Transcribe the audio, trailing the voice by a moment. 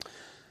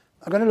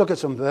I'm going to look at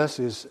some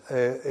verses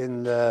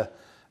in the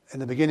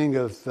beginning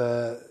of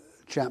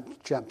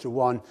chapter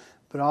 1,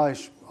 but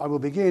I will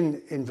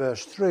begin in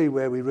verse 3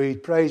 where we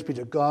read, "Praise be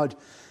to God,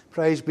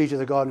 praise be to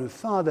the God and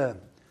Father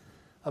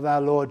of our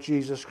Lord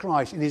Jesus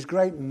Christ. In his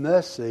great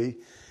mercy,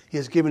 he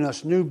has given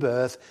us new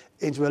birth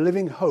into a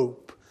living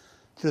hope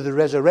through the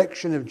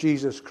resurrection of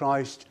Jesus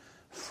Christ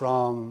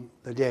from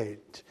the dead."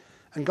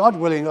 And God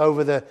willing,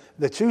 over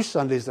the 2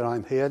 Sundays that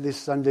I'm here, this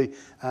Sunday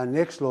and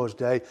next Lord's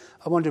Day,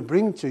 I want to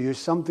bring to you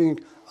something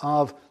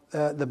of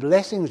the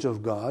blessings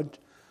of God,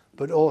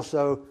 but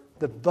also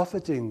the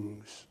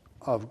buffetings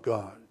of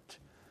God.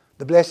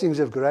 The blessings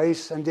of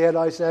grace, and dare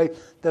I say,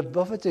 the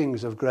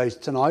buffetings of grace.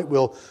 Tonight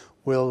we'll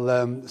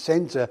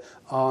centre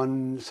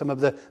on some of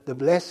the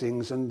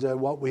blessings and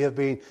what we have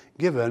been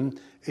given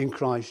in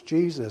Christ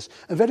Jesus.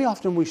 And very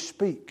often we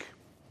speak.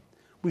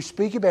 We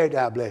speak about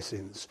our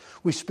blessings.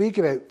 We speak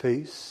about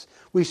peace.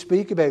 We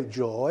speak about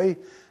joy.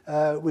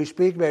 We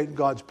speak about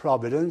God's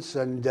providence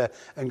and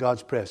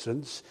God's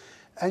presence.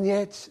 And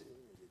yet,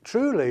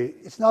 truly,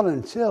 it's not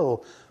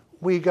until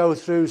we go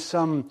through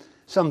some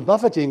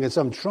buffeting and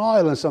some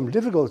trial and some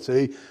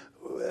difficulty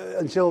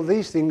until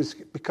these things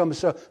become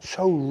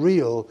so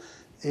real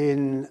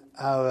in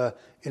our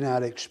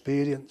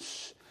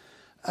experience.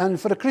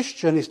 And for a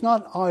Christian, it's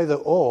not either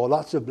or,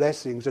 lots of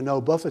blessings and no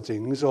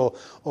buffetings, or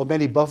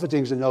many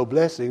buffetings and no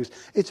blessings.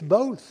 It's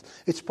both.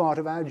 It's part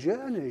of our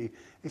journey.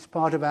 It's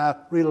part of our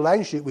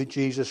relationship with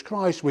Jesus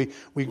Christ.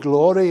 We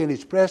glory in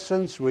his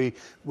presence. We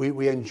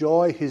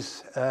enjoy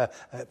his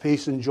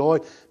peace and joy,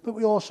 but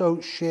we also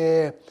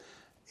share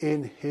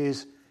in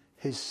his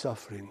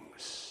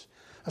sufferings.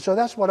 And so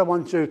that's what I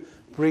want to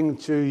bring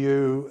to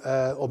you,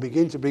 or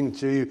begin to bring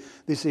to you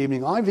this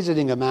evening. I'm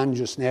visiting a man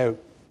just now,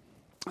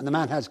 and the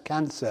man has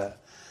cancer,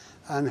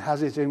 and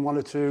has it in 1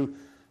 or 2,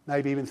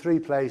 maybe even 3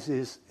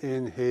 places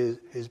in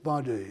his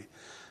body.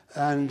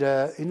 And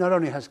he not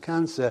only has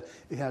cancer,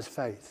 he has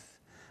faith.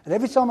 And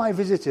every time I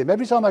visit him,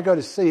 every time I go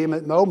to see him,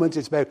 at the moment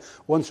it's about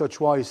once or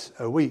twice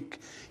a week,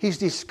 he's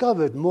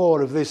discovered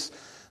more of this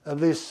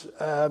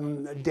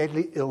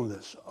deadly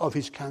illness of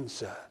his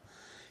cancer.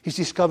 He's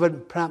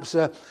discovered perhaps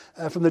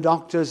from the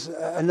doctors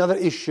another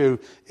issue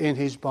in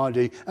his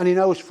body. And he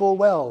knows full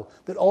well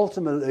that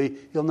ultimately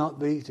he'll not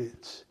beat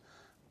it.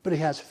 But he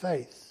has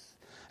faith.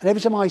 And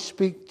every time I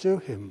speak to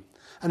him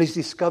and he's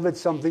discovered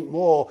something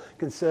more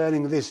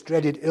concerning this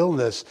dreaded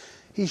illness,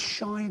 he's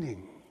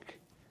shining.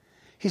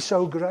 He's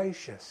so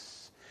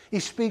gracious. He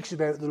speaks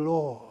about the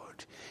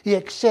Lord. He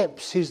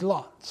accepts his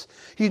lot.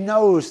 He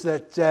knows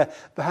that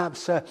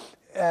perhaps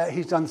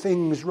he's done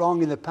things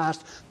wrong in the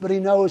past, but he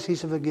knows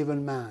he's a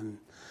forgiven man.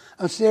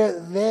 And so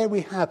there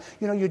we have,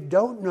 you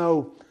don't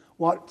know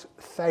what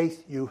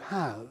faith you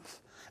have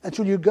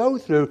until you go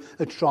through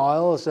the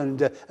trials and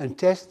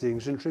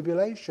testings and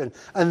tribulation.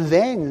 And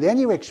then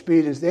you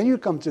experience, then you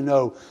come to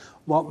know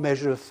what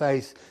measure of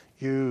faith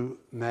you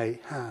may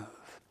have.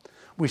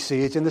 We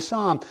see it in the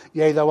psalm.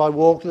 "Yea, though I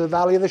walk through the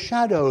valley of the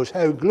shadows,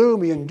 how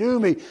gloomy and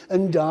doomy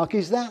and dark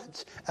is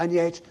that. And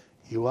yet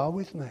you are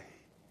with me.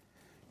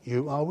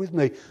 You are with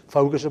me."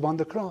 Focus upon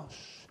the cross.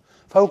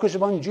 Focus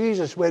upon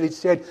Jesus, where it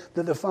said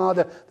that the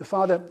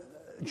Father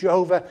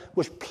Jehovah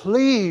was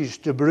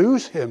pleased to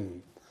bruise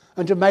him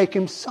and to make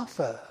him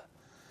suffer.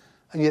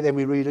 And yet then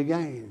we read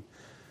again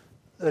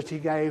that he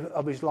gave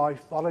of his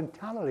life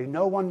voluntarily.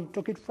 No one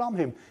took it from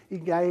him. He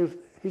gave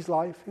his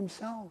life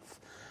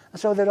himself. And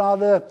so there are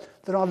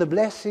the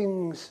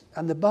blessings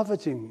and the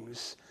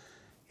buffetings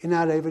in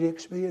our every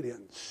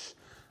experience.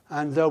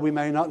 And though we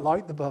may not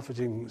like the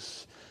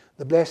buffetings,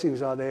 the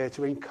blessings are there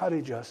to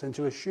encourage us and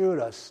to assure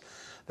us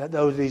that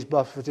though these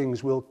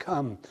buffetings will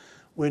come,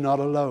 we're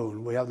not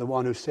alone. We have the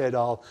one who said,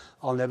 I'll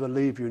never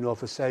leave you nor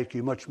forsake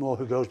you, much more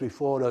who goes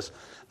before us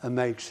and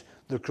makes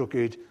the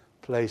crooked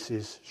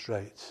places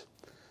straight.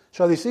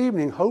 So this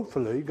evening,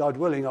 hopefully, God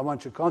willing, I want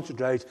to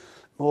concentrate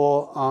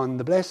more on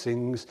the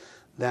blessings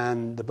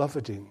than the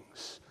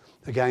buffetings.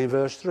 Again,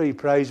 verse 3,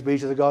 "Praise be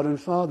to the God and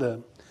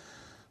Father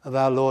of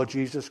our Lord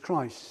Jesus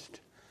Christ.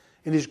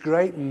 In his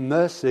great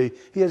mercy,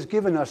 he has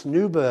given us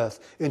new birth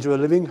into a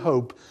living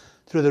hope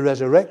through the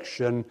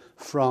resurrection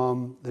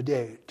from the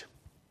dead."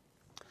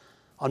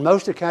 On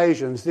most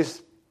occasions,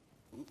 this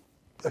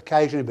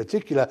occasion in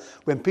particular,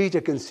 when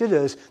Peter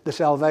considers the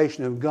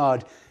salvation of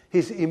God,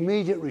 his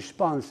immediate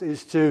response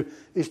is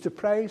to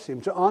praise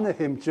him, to honour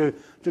him, to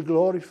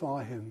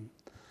glorify him.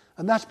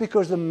 And that's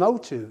because the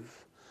motive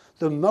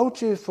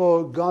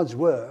for God's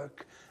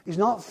work is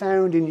not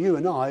found in you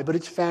and I, but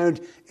it's found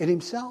in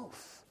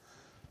himself.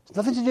 It's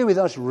nothing to do with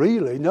us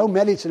really, no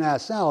merits in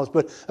ourselves,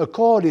 but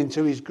according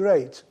to his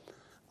great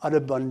and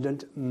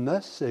abundant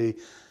mercy.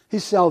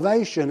 His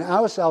salvation,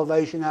 our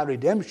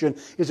redemption,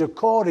 is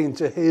according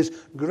to his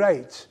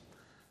great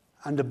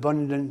and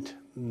abundant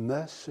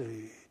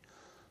mercy.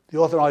 The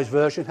Authorized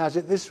Version has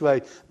it this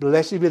way: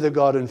 "Blessed be the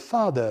God and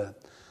Father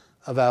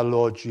of our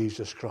Lord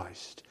Jesus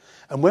Christ."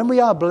 And when we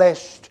are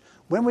blessed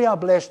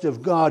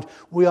of God,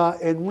 we are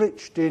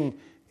enriched in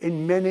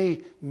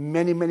many,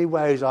 many, many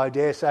ways, I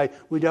dare say.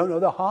 We don't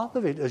know the half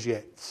of it as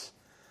yet.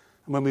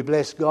 And when we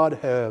bless God,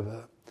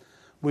 however,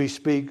 we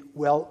speak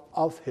well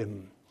of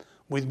him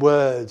with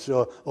words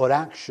or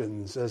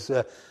actions as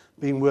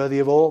being worthy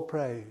of all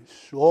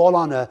praise, all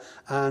honour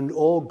and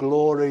all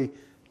glory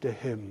to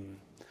him.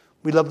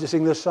 We love to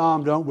sing the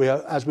psalm, don't we,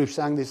 as we've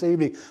sang this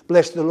evening.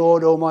 Bless the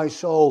Lord, O my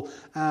soul,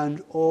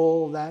 and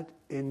all that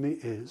in me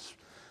is.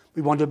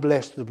 We want to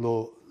bless the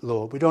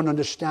Lord. We don't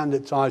understand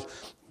at times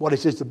what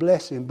it is to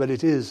bless him, but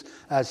it is,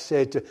 as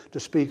said, to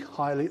speak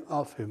highly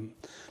of him,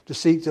 to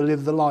seek to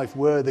live the life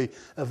worthy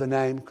of the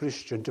name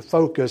Christian, to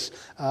focus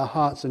our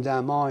hearts and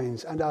our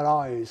minds and our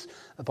eyes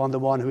upon the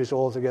one who is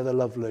altogether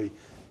lovely,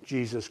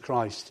 Jesus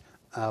Christ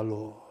our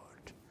Lord.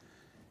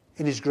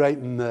 In his great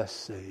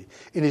mercy,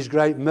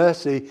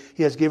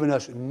 he has given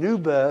us new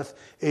birth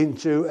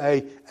into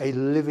a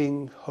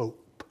living hope.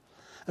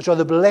 And so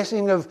the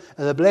blessing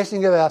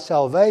of our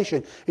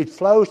salvation, it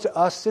flows to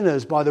us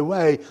sinners by the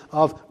way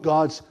of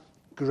God's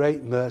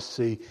great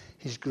mercy,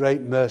 his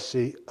great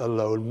mercy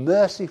alone.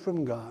 Mercy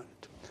from God.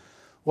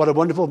 What a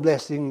wonderful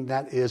blessing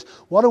that is.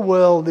 What a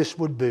world this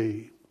would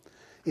be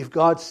if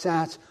God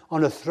sat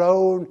on a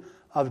throne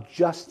of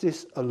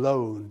justice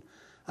alone,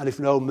 and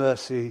if no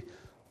mercy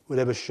were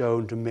ever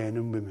shown to men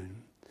and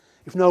women.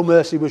 If no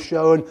mercy was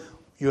shown,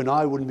 you and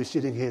I wouldn't be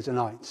sitting here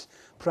tonight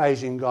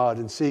praising God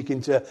and seeking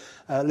to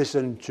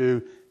listen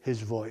to his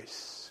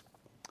voice.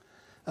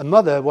 A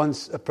mother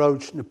once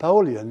approached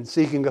Napoleon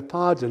seeking a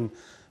pardon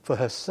for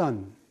her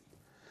son.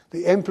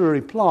 The emperor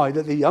replied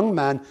that the young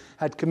man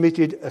had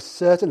committed a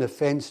certain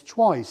offence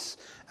twice,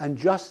 and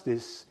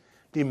justice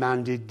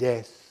demanded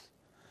death.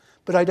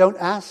 But I don't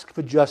ask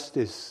for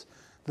justice,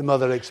 the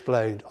mother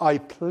explained. I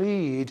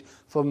plead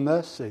for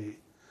mercy.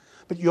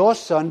 But your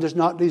son does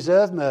not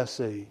deserve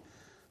mercy,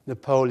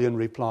 Napoleon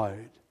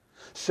replied.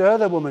 Sir,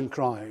 the woman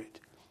cried,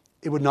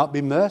 it would not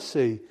be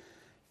mercy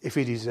if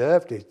he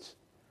deserved it,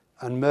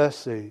 and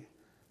mercy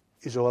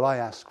is all I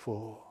ask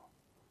for.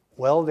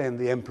 Well then,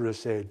 the emperor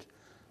said,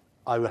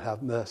 I will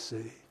have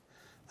mercy.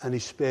 And he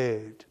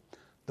spared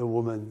the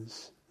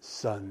woman's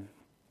son.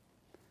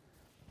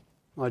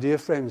 My dear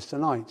friends,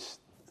 tonight,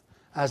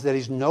 as there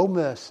is no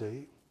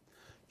mercy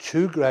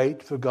too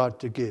great for God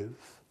to give,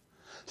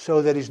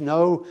 so there is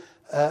no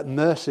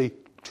mercy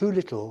too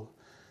little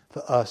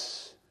for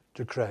us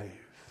to crave.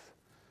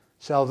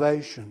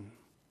 Salvation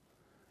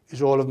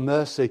is all of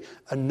mercy,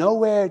 and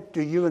nowhere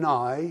do you and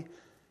I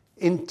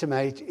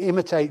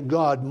imitate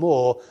God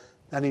more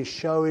than in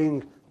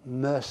showing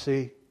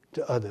mercy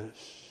to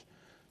others.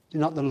 Do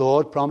not the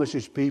Lord promise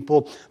his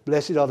people,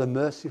 blessed are the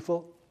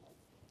merciful,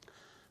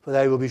 for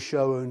they will be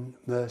shown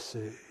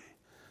mercy.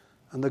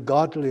 And the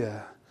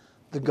godlier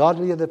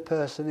the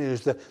person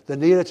is, the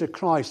nearer to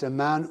Christ a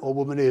man or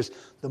woman is,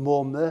 the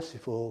more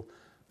merciful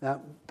that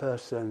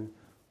person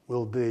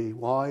will be.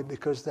 Why?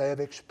 Because they have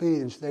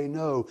experienced, they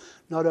know,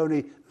 not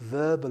only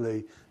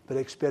verbally, but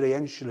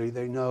experientially,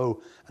 they know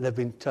and have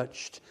been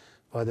touched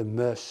by the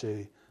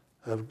mercy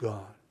of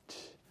God.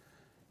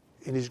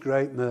 In his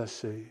great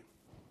mercy,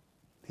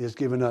 he has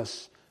given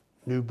us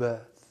new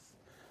birth.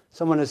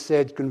 Someone has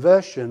said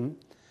conversion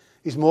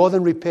is more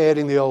than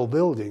repairing the old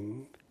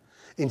building.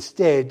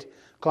 Instead,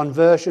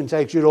 conversion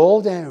takes it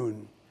all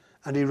down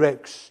and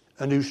erects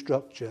a new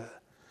structure.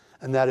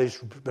 And that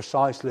is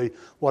precisely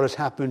what has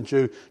happened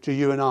to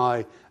you and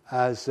I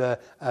as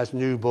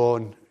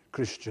newborn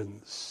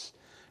Christians.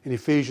 In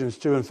Ephesians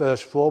 2 and verse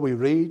 4 we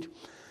read,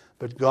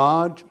 but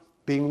God,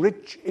 being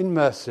rich in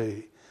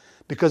mercy,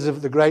 because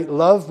of the great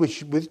love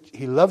which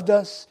he loved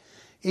us,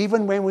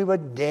 even when we were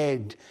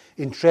dead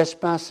in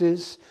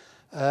trespasses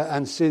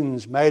and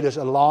sins, made us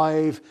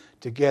alive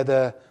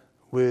together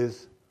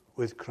with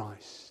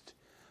Christ.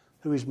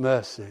 Through his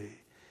mercy,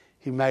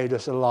 he made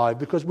us alive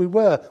because we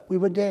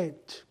were dead.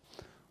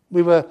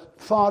 We were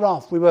far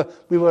off. We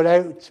were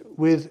out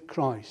with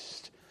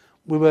Christ.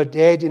 We were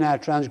dead in our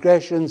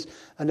transgressions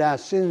and our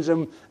sins,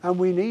 and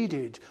we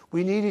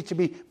needed to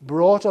be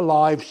brought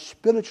alive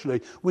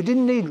spiritually. We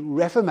didn't need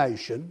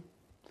reformation.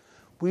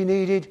 We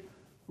needed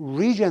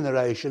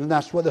regeneration, and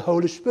that's what the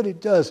Holy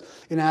Spirit does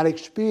in our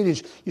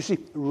experience. You see,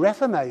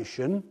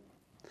 reformation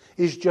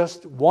is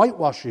just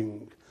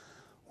whitewashing,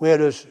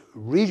 whereas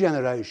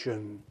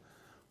regeneration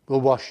will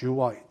wash you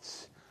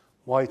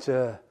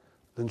whiter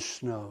than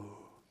snow.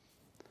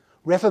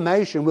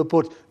 Reformation will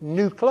put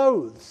new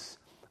clothes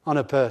on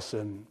a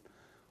person,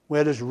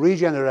 whereas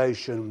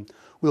regeneration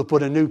will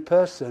put a new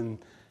person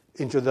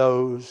into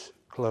those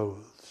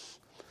clothes.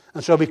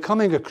 And so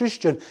becoming a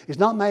Christian is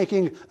not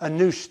making a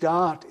new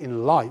start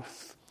in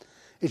life.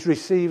 It's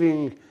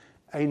receiving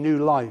a new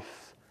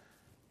life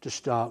to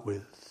start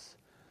with.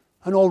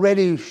 And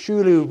already,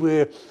 surely,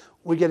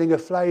 we're getting a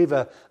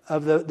flavour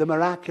of the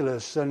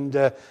miraculous and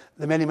the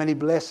many, many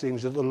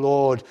blessings that the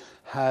Lord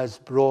has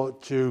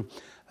brought to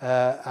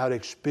our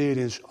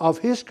experience of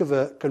his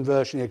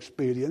conversion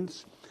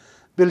experience.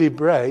 Billy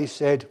Bray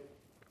said,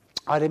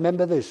 I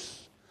remember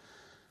this,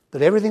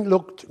 that everything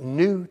looked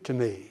new to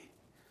me.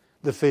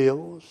 The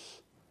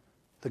fields,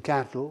 the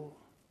cattle,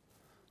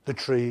 the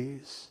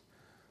trees.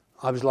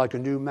 I was like a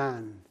new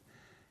man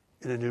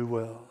in a new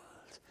world.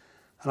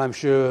 And I'm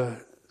sure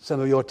some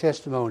of your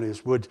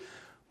testimonies would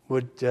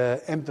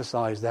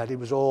emphasize that. It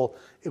was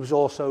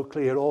all so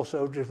clear, all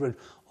so different,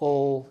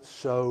 all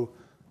so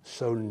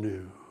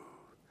new.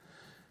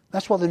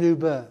 That's what the new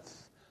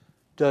birth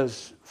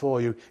does for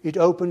you. It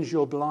opens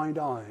your blind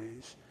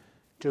eyes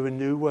to a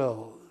new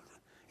world.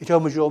 It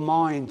opens your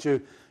mind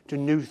to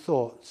new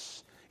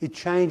thoughts. It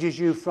changes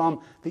you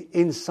from the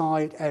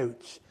inside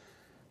out,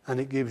 and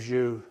it gives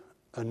you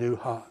a new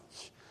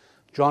heart.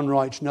 John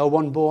writes, "No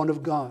one born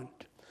of God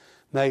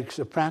makes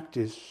a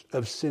practice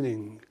of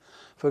sinning,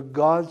 for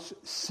God's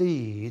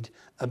seed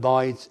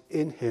abides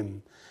in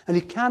him. And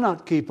he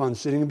cannot keep on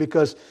sinning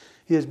because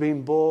he has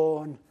been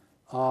born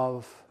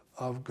of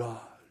God."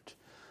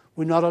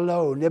 We're not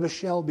alone, never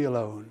shall be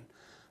alone.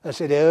 I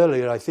said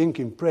earlier, I think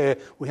in prayer,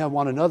 we have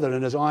one another,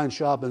 and as iron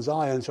sharpens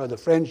iron, so the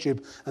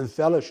friendship and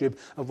fellowship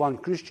of one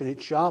Christian,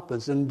 it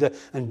sharpens and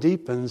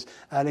deepens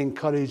and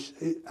encourages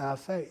our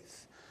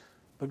faith.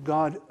 But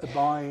God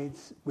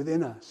abides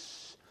within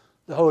us.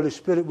 The Holy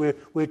Spirit,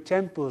 we're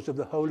temples of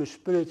the Holy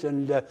Spirit,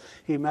 and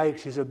he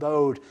makes his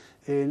abode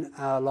in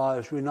our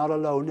lives. We're not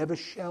alone, never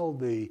shall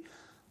be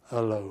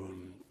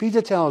alone.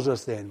 Peter tells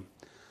us then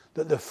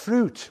that the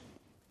fruit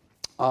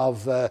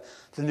of the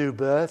new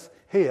birth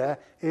here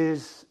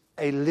is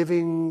a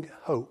living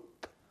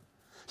hope.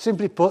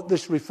 Simply put,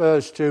 this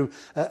refers to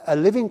a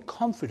living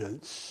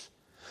confidence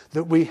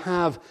that we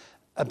have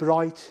a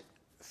bright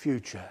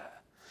future.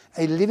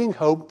 A living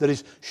hope that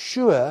is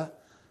sure,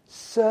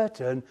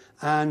 certain,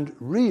 and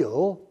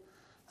real,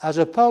 as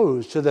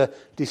opposed to the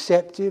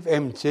deceptive,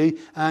 empty,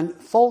 and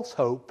false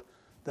hope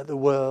that the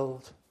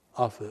world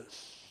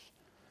offers.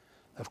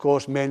 Of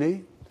course,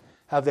 many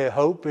have their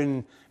hope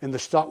in the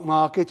stock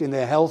market, in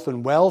their health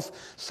and wealth.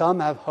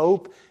 Some have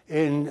hope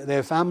in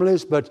their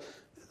families, but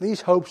these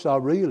hopes are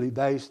really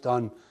based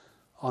on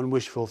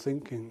wishful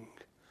thinking.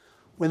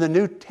 When the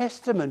New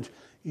Testament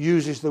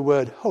uses the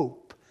word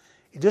hope,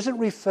 it doesn't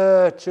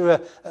refer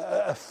to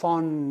a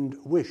fond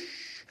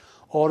wish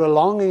or a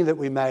longing that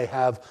we may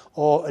have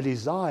or a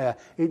desire.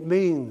 It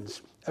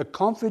means a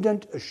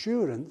confident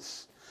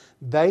assurance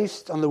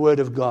based on the Word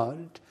of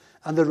God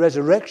and the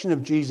resurrection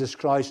of Jesus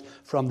Christ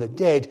from the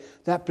dead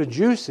that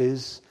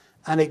produces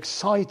an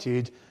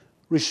excited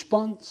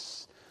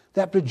response.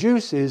 That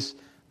produces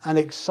an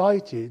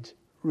excited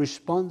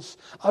response.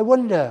 I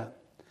wonder,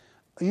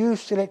 are you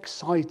still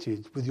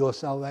excited with your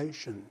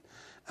salvation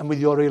and with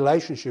your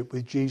relationship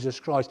with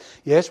Jesus Christ?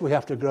 Yes, we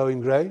have to grow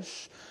in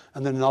grace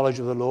and the knowledge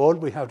of the Lord.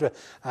 We have to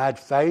add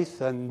faith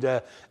and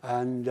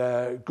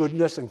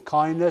goodness and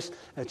kindness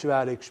to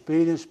our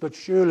experience. But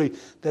surely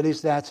there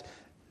is that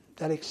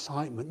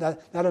excitement,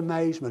 that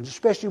amazement,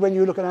 especially when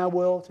you look at our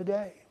world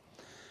today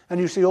and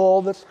you see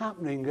all that's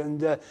happening,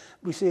 and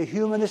we see a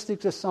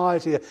humanistic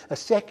society, a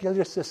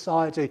secular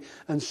society,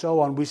 and so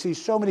on. We see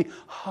so many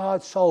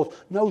hard souls,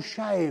 no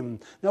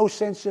shame, no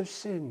sense of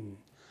sin.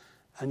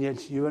 And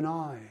yet you and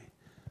I,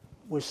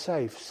 we're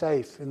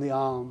safe in the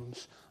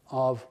arms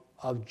of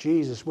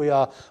Jesus. We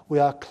are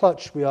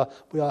clutched, we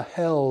are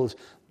held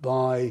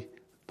by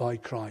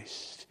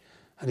Christ.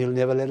 And he'll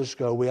never let us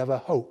go. We have a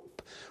hope.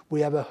 We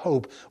have a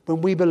hope.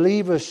 When we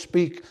believers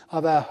speak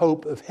of our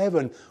hope of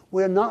heaven,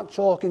 we're not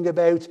talking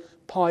about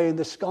pie in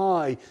the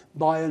sky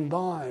by and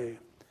by.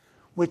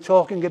 We're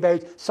talking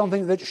about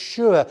something that's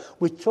sure.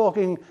 We're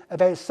talking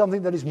about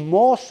something that is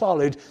more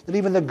solid than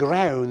even the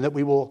ground that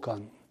we walk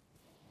on.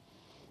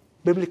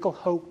 Biblical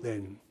hope,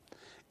 then,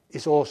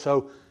 is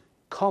also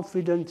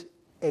confident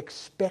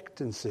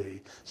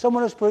expectancy.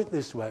 Someone has put it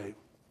this way: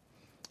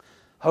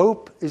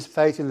 hope is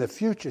faith in the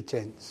future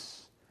tense.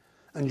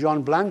 And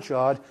John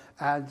Blanchard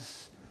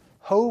adds,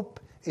 hope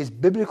is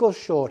biblical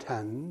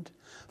shorthand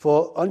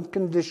for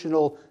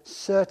unconditional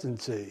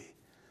certainty.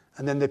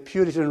 And then the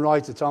Puritan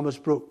writer Thomas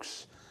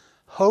Brooks,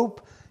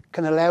 hope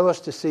can allow us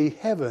to see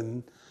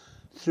heaven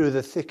through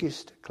the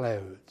thickest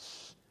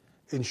clouds.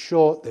 In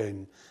short,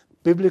 then,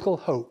 biblical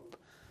hope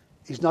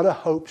is not a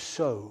hope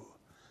so,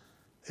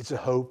 it's a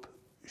hope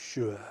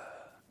sure.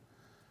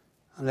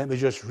 And let me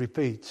just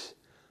repeat,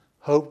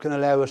 hope can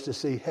allow us to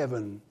see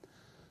heaven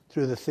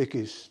through the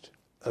thickest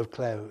of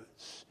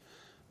clouds.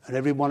 And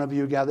every one of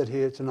you gathered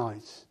here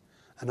tonight,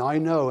 and I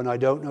know, and I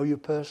don't know you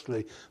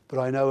personally, but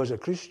I know as a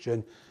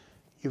Christian,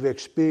 you've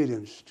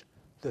experienced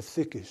the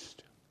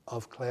thickest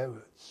of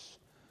clouds.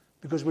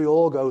 Because we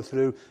all go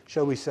through,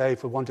 shall we say,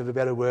 for want of a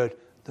better word,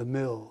 the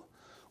mill.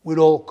 We're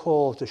all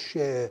called to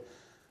share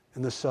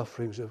in the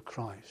sufferings of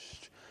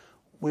Christ.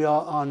 We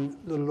are on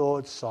the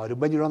Lord's side.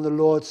 And when you're on the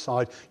Lord's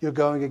side, you're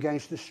going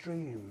against the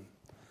stream.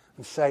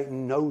 And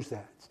Satan knows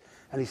that.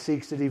 And he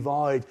seeks to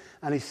divide,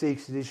 and he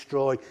seeks to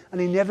destroy, and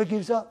he never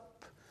gives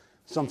up.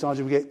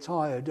 Sometimes we get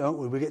tired, don't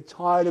we? We get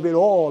tired of it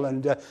all,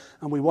 and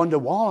we wonder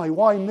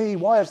why me?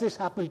 Why has this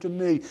happened to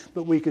me?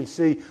 But we can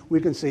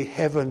see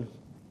heaven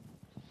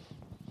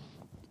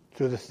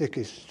through the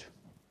thickest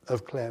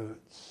of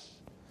clouds.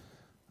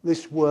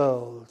 This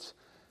world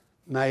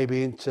may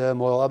be in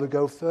turmoil. I would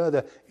go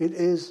further. It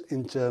is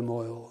in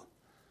turmoil.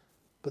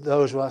 But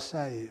those who are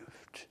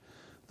saved,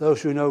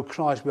 those who know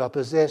Christ, we are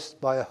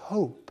possessed by a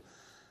hope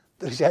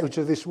that is out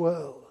of this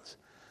world.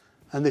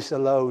 And this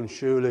alone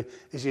surely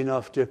is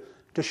enough to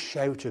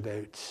shout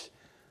about.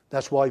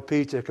 That's why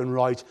Peter can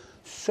write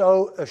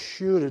so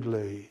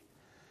assuredly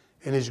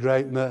in his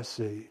great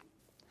mercy.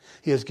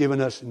 He has given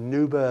us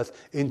new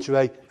birth into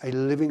a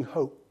living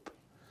hope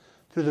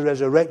through the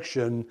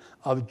resurrection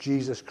of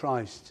Jesus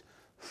Christ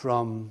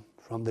from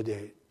the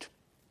dead.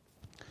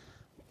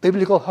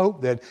 Biblical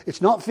hope then,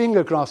 it's not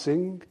finger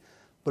crossing,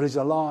 but is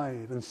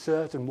alive and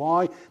certain.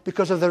 Why?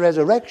 Because of the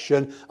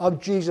resurrection of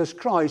Jesus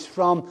Christ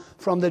from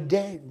the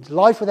dead.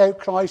 Life without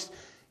Christ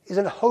is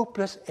a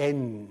hopeless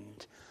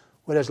end,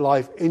 whereas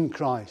life in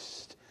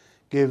Christ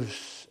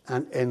gives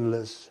an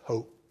endless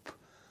hope.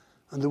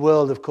 And the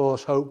world, of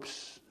course,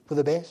 hopes for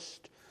the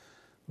best,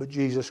 but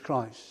Jesus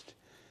Christ,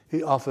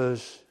 he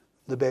offers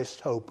the best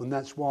hope. And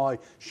that's why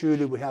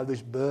surely we have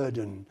this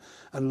burden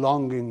and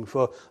longing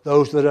for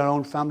those that are our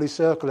own family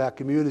circle, our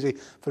community,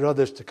 for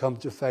others to come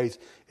to faith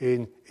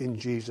in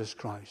Jesus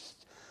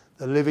Christ.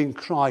 The living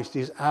Christ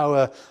is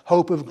our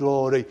hope of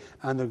glory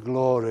and the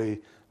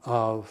glory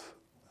of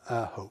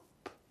our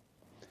hope.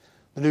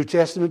 The New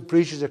Testament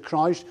preaches a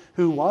Christ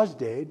who was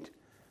dead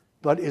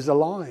but is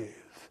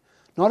alive.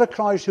 Not a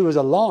Christ who is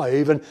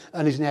alive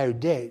and is now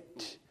dead.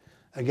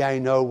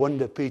 Again, no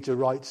wonder Peter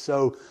writes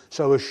so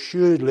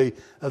assuredly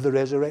of the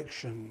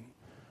resurrection.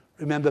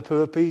 Remember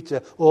poor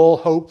Peter. All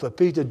hope for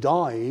Peter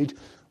died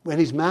when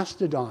his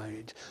master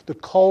died. The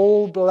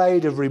cold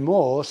blade of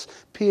remorse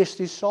pierced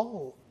his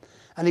soul.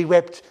 And he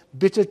wept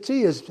bitter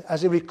tears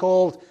as he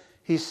recalled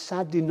his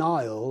sad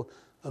denial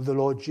of the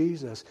Lord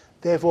Jesus.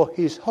 Therefore,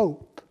 his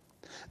hope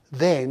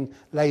then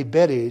lay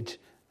buried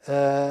in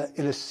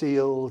a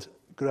sealed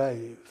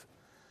grave.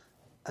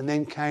 And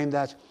then came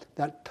that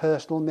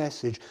personal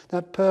message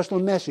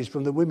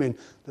from the women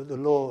that the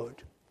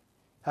Lord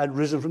had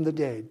risen from the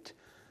dead.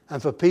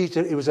 And for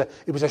Peter, it was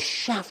a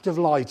shaft of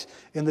light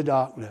in the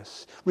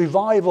darkness.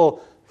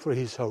 Revival for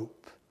his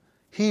hope,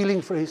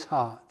 healing for his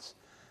heart,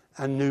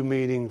 and new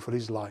meaning for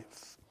his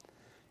life.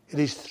 It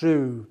is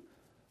through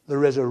the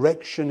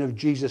resurrection of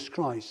Jesus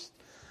Christ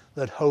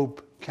that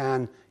hope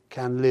can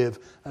live.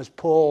 As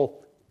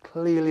Paul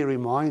clearly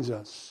reminds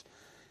us,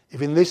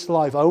 if in this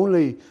life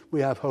only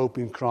we have hope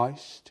in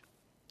Christ,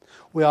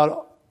 we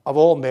are of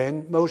all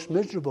men most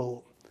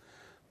miserable.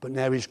 But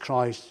now is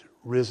Christ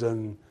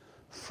risen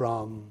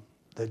from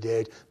the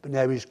dead. But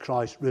now is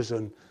Christ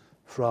risen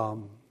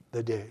from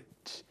the dead.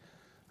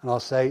 And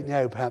I'll say it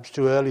now, perhaps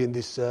too early in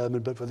this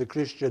sermon, but for the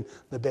Christian,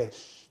 the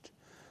best.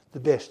 The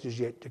best is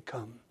yet to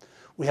come.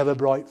 We have a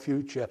bright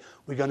future.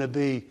 We're going to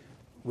be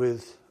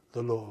with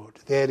the Lord.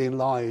 Therein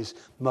lies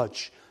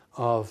much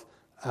of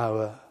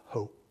our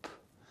hope.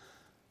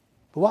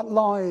 But what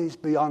lies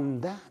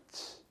beyond that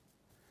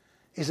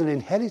is an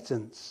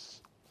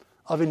inheritance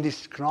of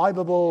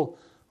indescribable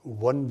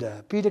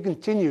wonder. Peter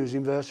continues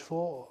in verse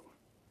 4.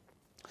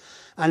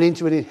 And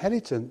into an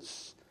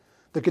inheritance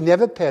that can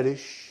never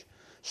perish,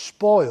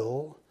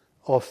 spoil,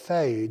 or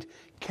fade,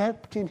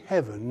 kept in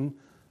heaven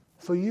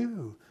for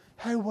you.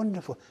 How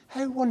wonderful.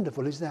 How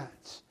wonderful is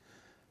that?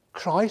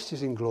 Christ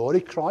is in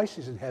glory. Christ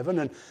is in heaven.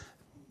 And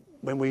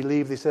when we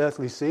leave this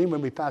earthly scene,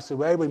 when we pass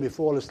away, when we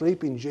fall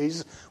asleep in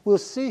Jesus, we'll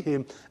see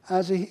him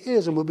as he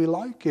is and we'll be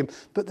like him.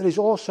 But there is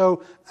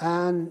also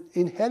an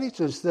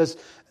inheritance. There's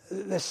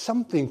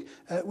something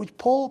which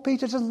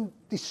Peter doesn't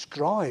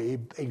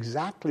describe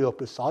exactly or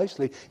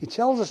precisely. He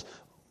tells us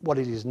what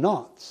it is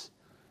not.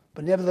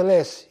 But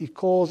nevertheless, he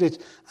calls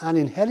it an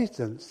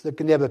inheritance that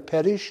can never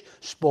perish,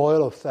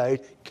 spoil, or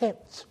fade,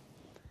 kept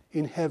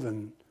in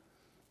heaven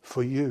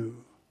for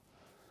you.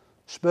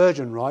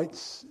 Spurgeon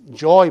writes,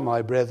 "Joy,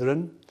 my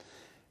brethren,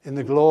 is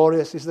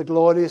the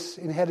glorious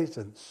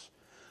inheritance,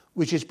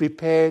 which is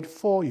prepared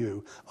for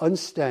you,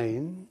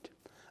 unstained,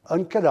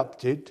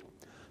 uncorrupted,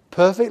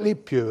 perfectly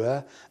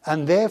pure,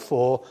 and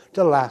therefore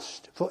to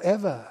last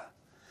forever.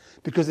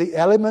 Because the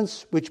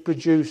elements which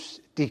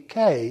produce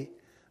decay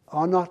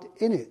are not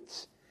in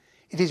it.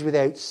 It is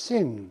without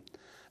sin,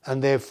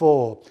 and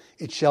therefore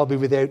it shall be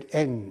without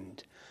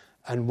end.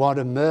 And what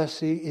a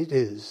mercy it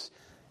is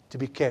to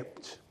be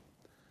kept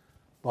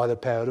by the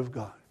power of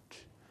God."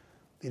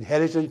 The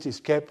inheritance is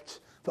kept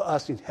for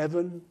us in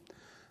heaven,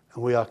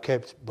 and we are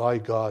kept by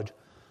God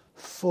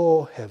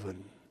for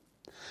heaven.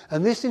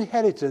 And this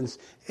inheritance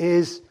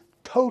is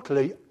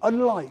totally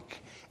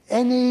unlike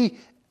any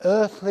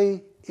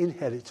earthly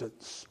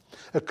inheritance.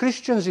 A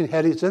Christian's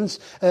inheritance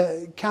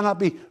cannot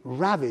be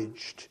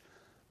ravaged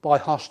by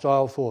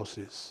hostile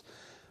forces.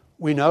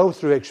 We know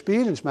through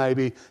experience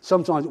maybe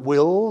sometimes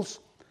wills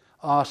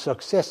are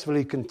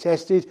successfully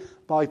contested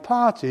by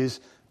parties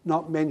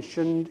not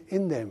mentioned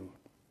in them.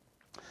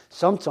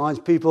 Sometimes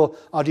people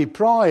are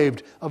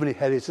deprived of an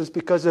inheritance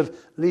because of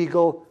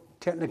legal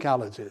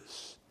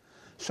technicalities.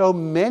 So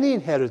many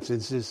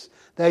inheritances,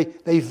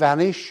 they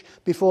vanish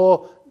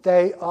before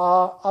they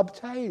are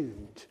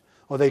obtained,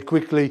 or they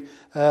quickly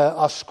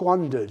are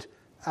squandered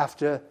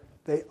after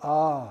they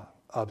are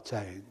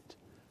obtained.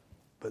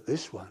 But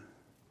this one,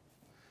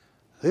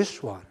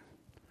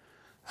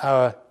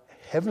 our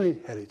heavenly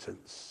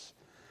inheritance,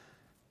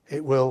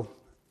 it will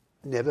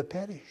never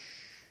perish.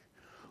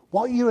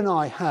 What you and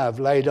I have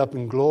laid up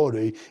in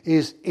glory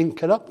is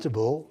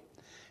incorruptible,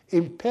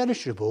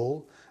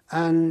 imperishable,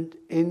 and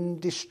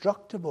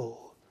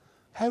indestructible.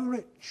 How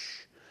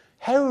rich!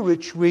 How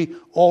rich we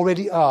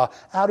already are.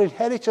 Our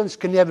inheritance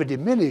can never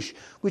diminish,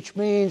 which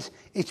means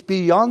it's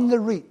beyond the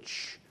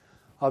reach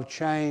of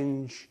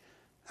change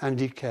and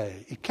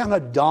decay. It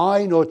cannot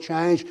die, nor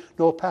change,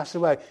 nor pass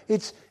away.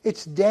 It's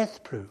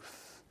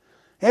death-proof.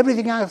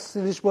 Everything else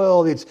in this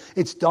world,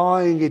 it's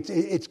dying,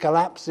 it's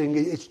collapsing,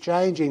 it's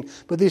changing.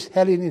 But this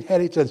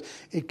inheritance,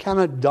 it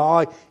cannot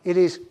die. It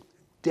is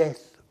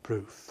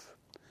death-proof.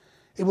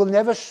 It will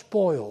never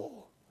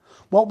spoil.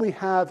 What we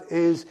have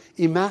is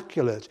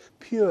immaculate,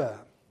 pure,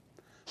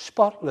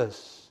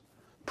 spotless,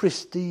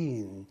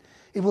 pristine.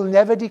 It will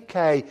never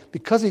decay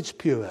because it's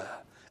pure,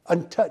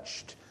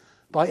 untouched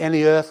by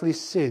any earthly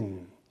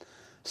sin.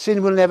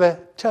 Sin will never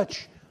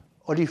touch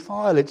or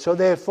defile it, so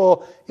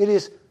therefore it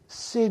is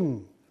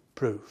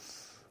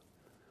sin-proof.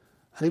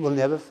 And it will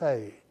never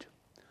fade.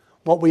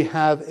 What we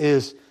have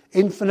is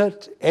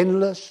infinite,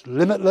 endless,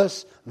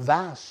 limitless,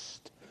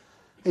 vast.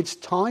 It's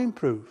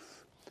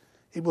time-proof.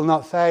 It will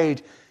not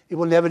fade. It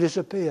will never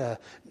disappear,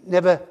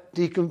 never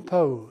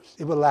decompose.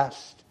 It will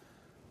last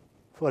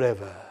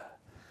forever.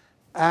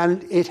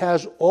 And it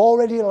has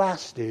already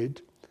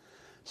lasted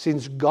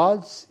since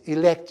God's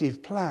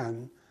elective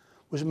plan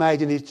was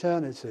made in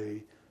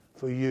eternity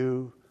for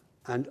you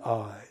and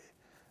I.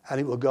 And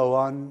it will go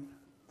on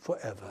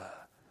forever.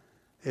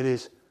 It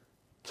is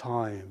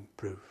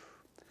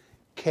time-proof,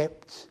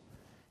 kept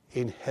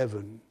in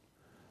heaven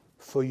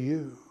for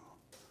you.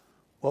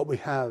 What we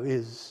have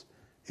is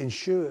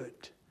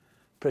insured,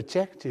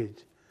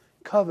 protected,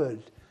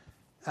 covered,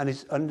 and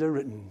it's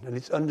underwritten. And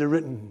it's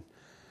underwritten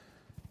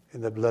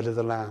in the blood of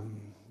the Lamb,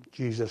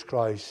 Jesus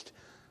Christ,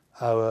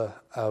 our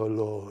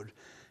Lord.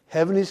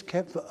 Heaven is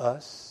kept for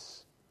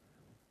us,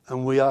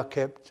 and we are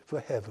kept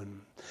for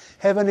heaven.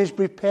 Heaven is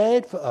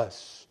prepared for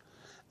us,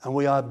 and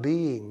we are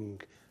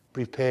being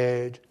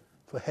prepared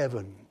for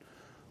heaven.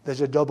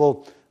 There's a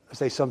double, as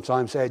they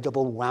sometimes say, a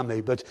double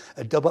whammy, but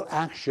a double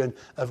action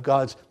of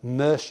God's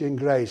mercy and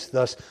grace,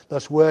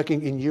 thus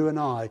working in you and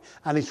I,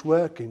 and it's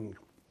working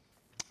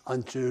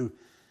unto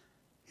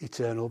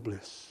eternal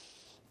bliss.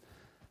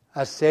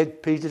 As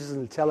said, Peter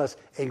doesn't tell us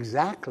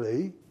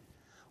exactly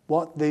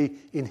what the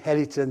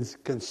inheritance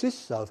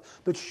consists of,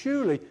 but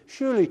surely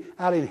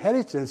our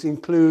inheritance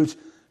includes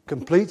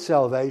complete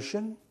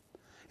salvation.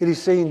 It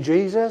is seeing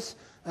Jesus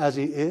as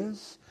he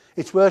is.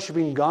 It's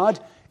worshipping God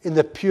in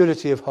the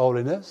purity of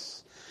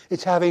holiness.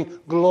 It's having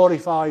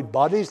glorified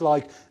bodies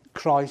like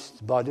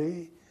Christ's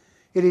body.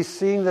 It is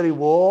seeing the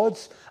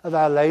rewards of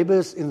our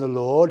labours in the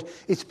Lord.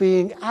 It's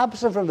being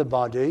absent from the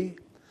body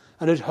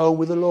and at home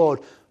with the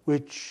Lord,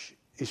 which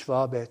is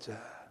far better.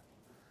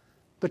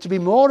 But to be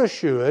more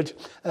assured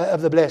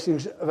of the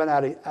blessings of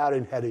our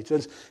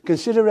inheritance,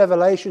 consider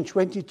Revelation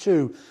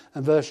 22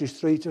 and verses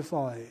 3 to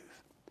 5.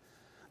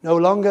 No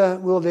longer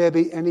will there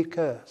be any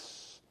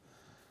curse.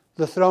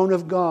 The throne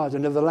of God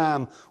and of the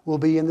Lamb will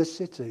be in the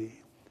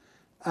city,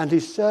 and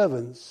his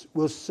servants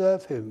will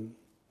serve him.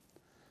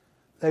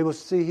 They will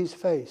see his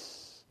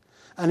face,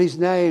 and his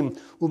name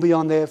will be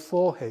on their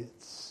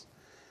foreheads.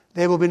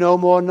 There will be no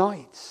more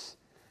night.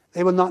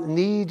 They will not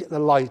need the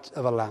light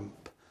of a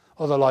lamp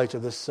or the light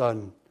of the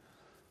sun,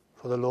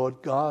 for the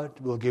Lord God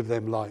will give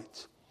them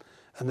light,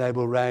 and they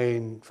will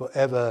reign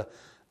forever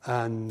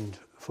and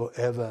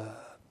forever.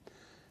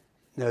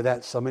 Now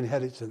that's some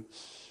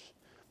inheritance,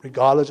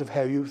 regardless of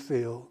how you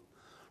feel,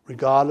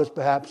 regardless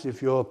perhaps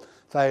if you're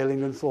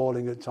failing and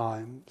falling at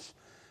times,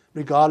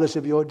 regardless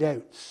of your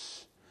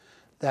doubts.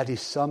 That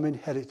is some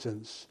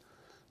inheritance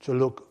to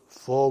look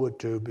forward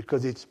to,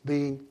 because it's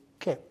being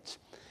kept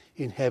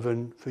in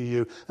heaven for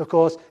you. Of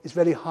course, it's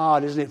very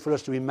hard, isn't it, for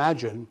us to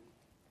imagine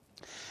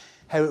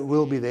how it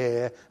will be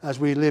there as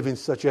we live in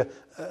such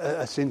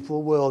a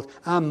sinful world.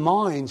 Our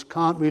minds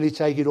can't really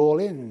take it all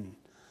in.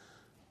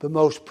 But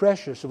most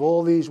precious of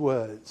all these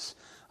words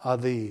are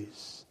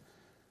these: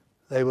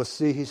 they will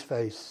see his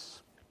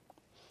face,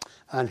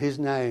 and his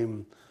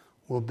name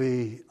will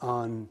be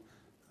on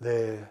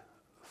their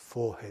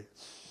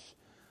foreheads.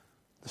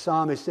 The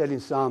psalmist said in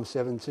Psalm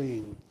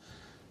 17,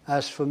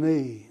 "As for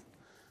me,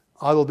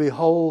 I will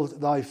behold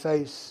thy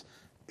face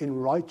in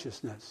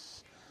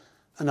righteousness,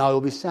 and I will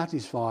be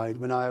satisfied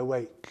when I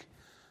awake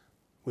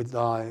with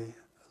thy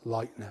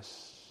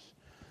likeness."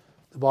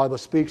 The Bible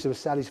speaks of a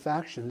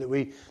satisfaction that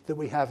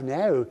we have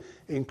now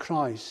in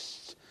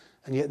Christ,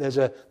 and yet there's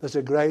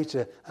a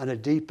greater and a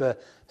deeper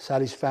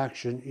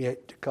satisfaction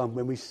yet to come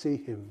when we see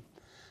him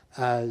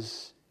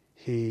as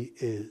he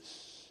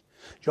is.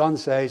 John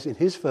says in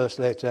his first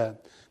letter,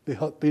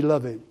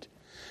 "Beloved,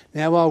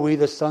 now are we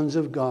the sons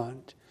of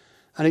God,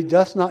 and it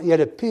doth not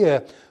yet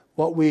appear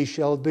what we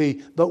shall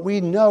be, but we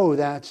know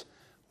that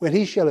when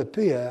he shall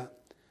appear,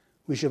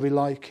 we shall be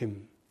like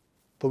him,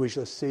 for we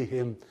shall see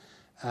him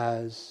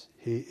as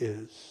he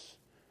is."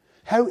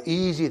 How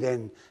easy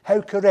then,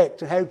 how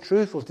correct and how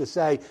truthful to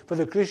say for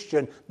the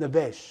Christian, the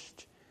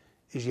best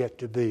is yet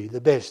to be.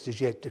 The best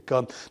is yet to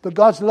come. But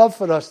God's love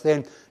for us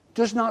then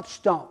does not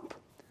stop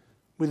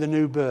with the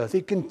new birth.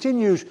 It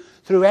continues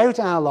throughout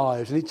our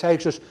lives, and it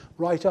takes us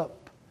right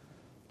up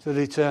to the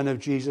return of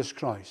Jesus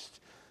Christ.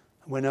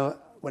 When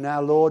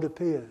our Lord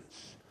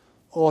appears,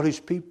 all his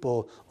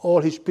people,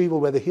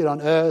 whether here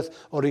on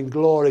earth or in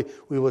glory,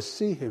 we will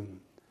see him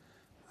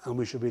and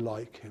we shall be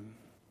like him.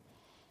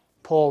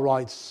 Paul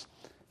writes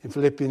in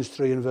Philippians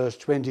 3 and verse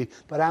 20,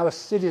 "But our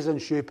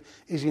citizenship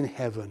is in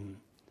heaven,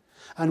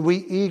 and we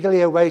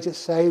eagerly await a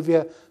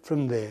Saviour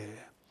from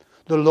there,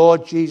 the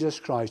Lord Jesus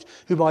Christ,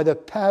 who by the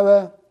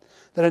power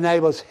that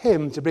enables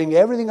him to bring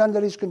everything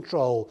under his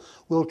control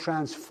will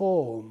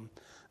transform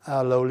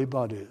our lowly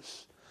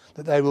bodies,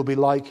 that they will be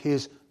like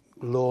his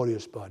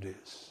glorious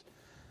bodies."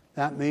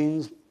 That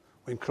means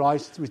when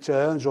Christ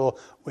returns, or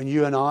when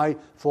you and I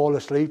fall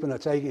asleep and are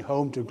taken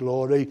home to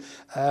glory,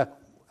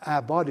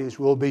 our bodies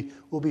will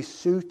be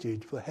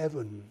suited for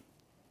heaven.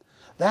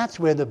 That's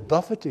where the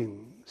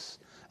buffetings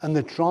and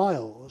the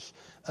trials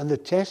and the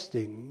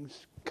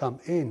testings come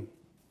in.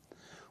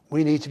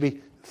 We need to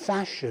be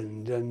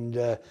fashioned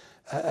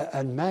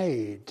and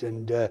made,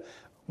 and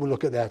we'll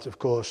look at that, of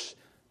course,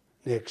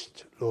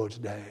 next Lord's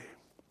Day.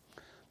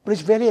 But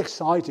it's very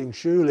exciting,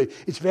 surely.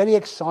 It's very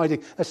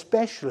exciting,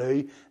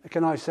 especially,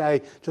 can I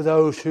say, to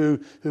those who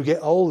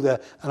get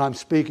older, and I'm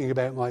speaking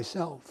about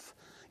myself.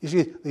 You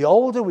see, the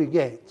older we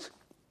get,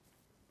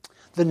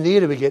 the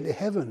nearer we get to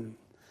heaven.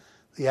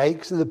 The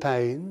aches and the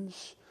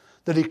pains,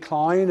 the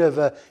decline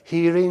of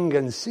hearing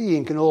and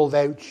seeing can all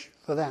vouch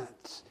for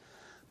that.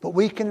 But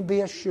we can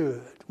be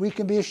assured,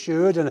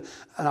 and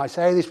I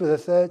say this for the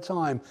third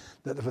time,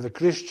 that for the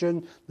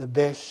Christian, the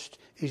best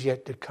is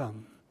yet to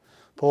come.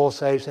 Paul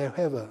says,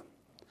 however,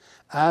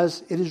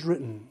 as it is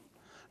written,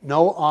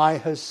 no eye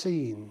has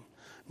seen,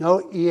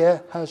 no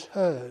ear has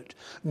heard,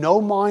 no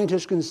mind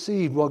has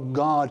conceived what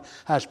God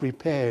has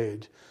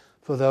prepared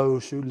for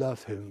those who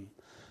love him.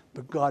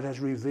 But God has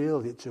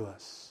revealed it to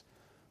us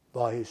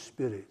by his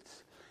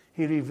Spirit.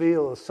 He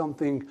reveals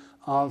something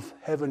of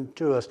heaven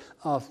to us,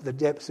 of the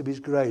depths of his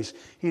grace.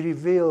 He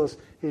reveals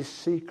his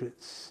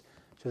secrets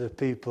to the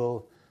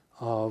people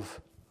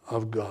of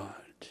God.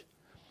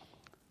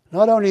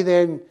 Not only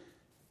then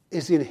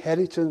is the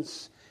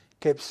inheritance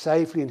kept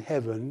safely in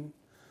heaven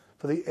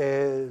for the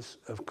heirs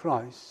of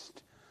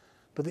Christ,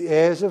 but the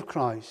heirs of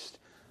Christ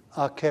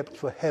are kept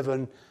for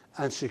heaven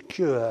and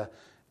secure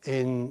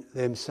in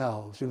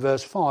themselves. In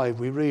verse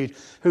 5 we read,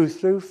 "Who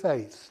through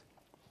faith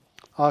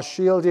are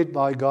shielded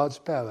by God's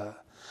power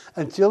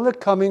until the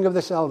coming of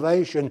the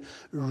salvation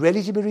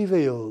ready to be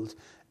revealed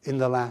in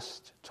the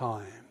last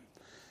time."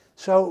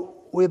 So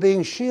we're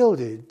being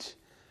shielded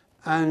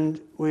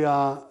and we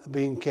are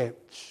being kept.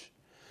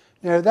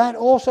 Now that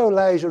also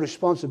lays a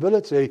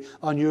responsibility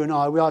on you and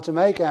I. We are to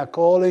make our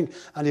calling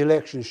and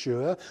election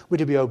sure. We're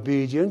to be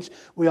obedient.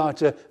 We are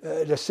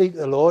to seek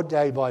the Lord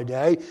day by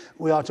day.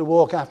 We are to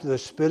walk after the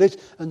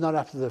Spirit and not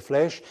after the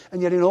flesh.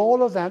 And yet in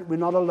all of that, we're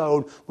not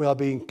alone. We are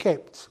being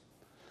kept.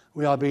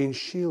 We are being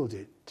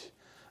shielded.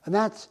 And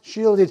that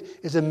shielded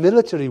is a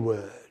military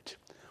word.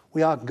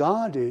 We are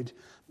guarded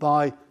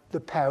by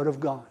the power of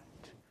God,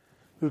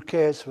 who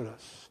cares for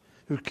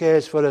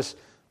us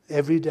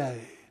every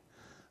day.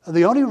 And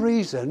the only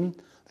reason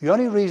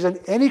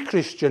any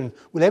Christian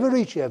will ever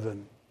reach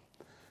heaven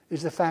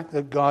is the fact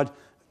that God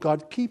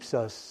keeps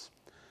us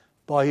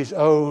by his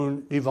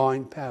own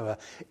divine power.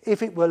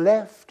 If it were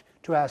left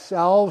to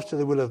ourselves, to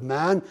the will of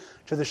man,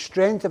 to the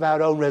strength of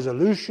our own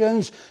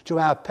resolutions, to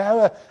our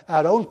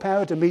own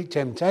power to meet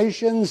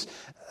temptations,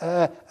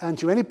 and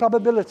to any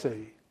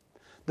probability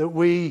that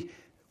we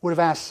would of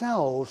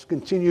ourselves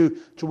continue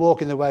to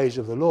walk in the ways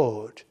of the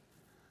Lord,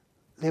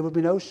 there would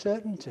be no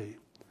certainty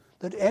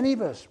that any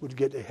of us would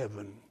get to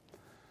heaven.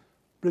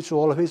 But it's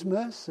all of his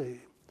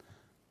mercy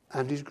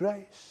and his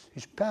grace,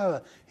 his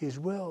power, his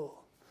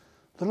will.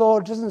 The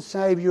Lord doesn't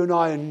save you and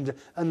I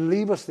and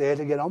leave us there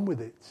to get on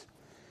with it.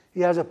 He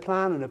has a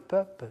plan and a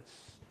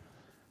purpose.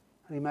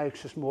 And he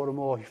makes us more and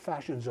more, he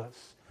fashions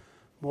us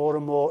more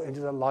and more into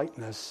the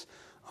likeness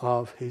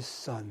of his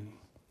Son.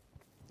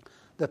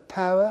 The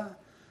power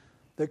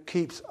that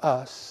keeps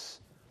us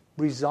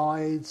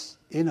resides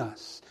in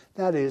us.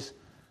 That is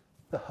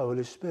the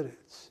Holy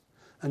Spirit.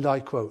 And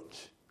I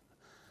quote,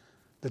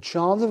 "The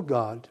child of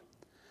God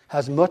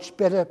has much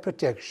better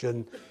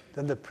protection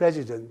than the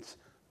President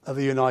of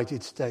the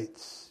United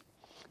States.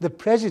 The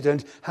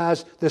President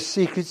has the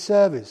Secret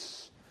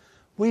Service.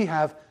 We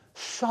have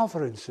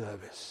sovereign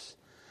service.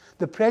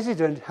 The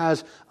President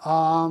has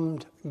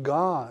armed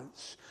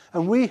guards,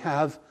 and we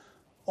have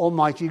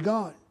Almighty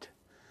God.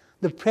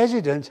 The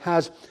President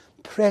has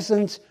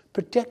present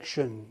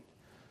protection,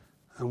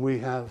 and we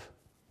have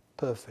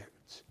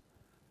perfect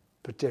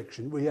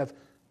protection. We have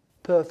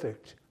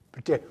perfect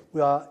protection.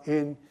 We are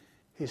in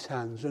his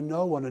hands, and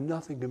no one and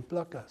nothing can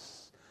pluck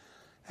us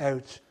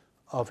out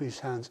of his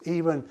hands.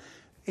 Even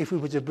if we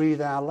were to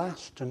breathe our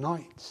last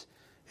tonight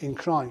in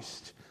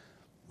Christ,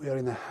 we are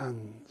in the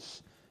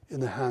hands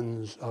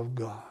of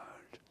God.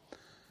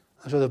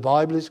 And so the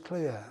Bible is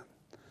clear.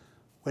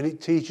 when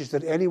it teaches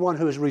that anyone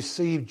who has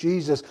received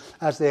Jesus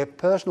as their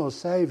personal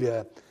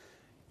Saviour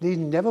need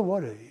never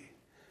worry.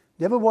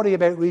 Never worry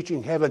about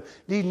reaching heaven.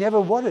 Need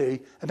never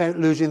worry about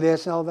losing their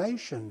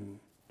salvation.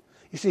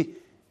 You see,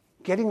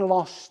 getting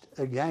lost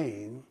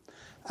again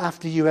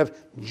after you have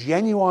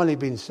genuinely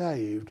been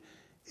saved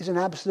is an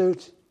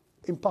absolute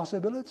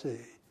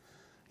impossibility.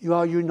 You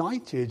are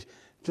united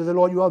to the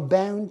Lord. You are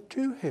bound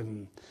to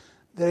him.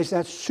 There is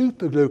that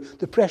superglue,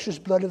 the precious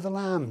blood of the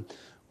Lamb,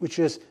 which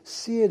has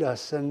seared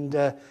us and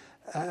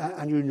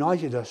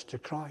united us to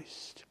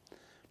Christ.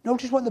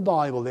 Notice what the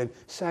Bible then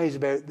says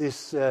about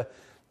this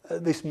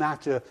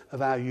matter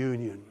of our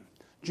union.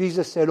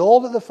 Jesus said, all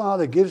that the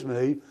Father gives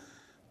me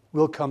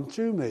will come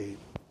to me.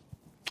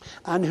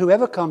 And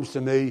whoever comes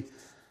to me,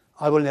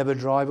 I will never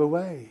drive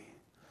away.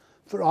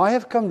 For I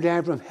have come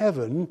down from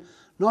heaven,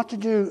 not to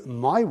do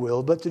my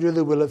will, but to do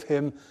the will of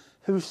him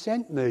who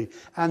sent me.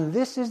 And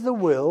this is the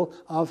will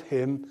of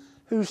him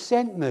who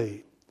sent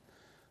me,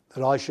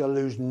 that I shall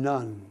lose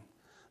none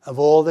of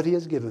all that he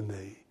has given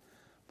me,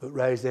 but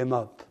raise them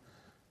up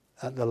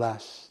at the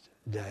last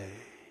day.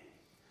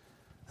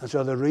 And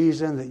so the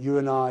reason that you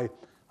and I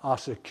are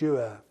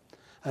secure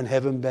and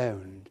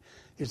heaven-bound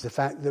is the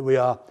fact that we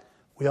are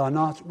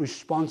not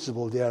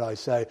responsible, dare I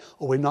say,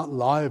 or we're not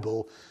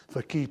liable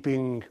for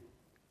keeping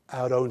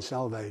our own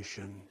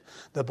salvation.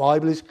 The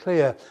Bible is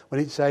clear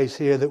when it says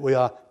here that we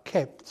are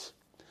kept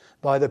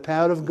by the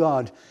power of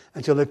God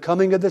until the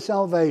coming of the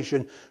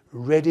salvation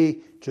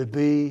ready to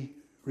be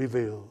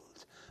revealed.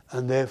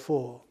 And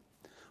therefore,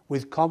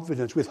 with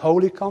confidence, with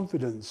holy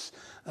confidence,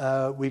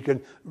 we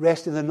can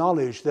rest in the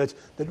knowledge that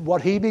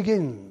what he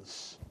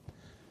begins,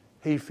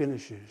 he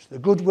finishes. The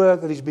good work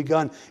that he's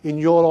begun in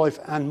your life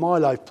and my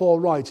life, Paul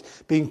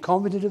writes, being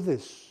confident of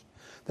this,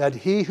 that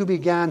he who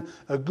began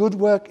a good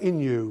work in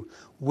you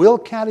will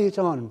carry it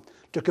on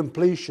to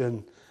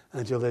completion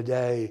until the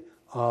day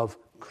of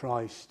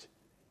Christ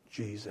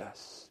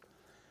Jesus.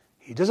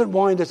 He doesn't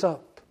wind us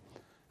up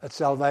at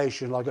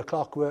salvation like a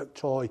clockwork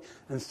toy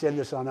and send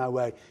us on our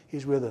way.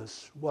 He's with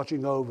us,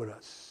 watching over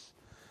us,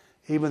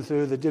 even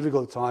through the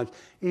difficult times,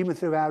 even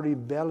through our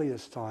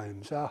rebellious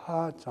times, our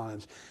hard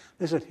times.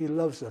 Listen, he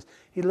loves us.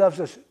 He loves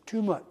us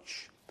too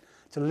much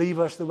to leave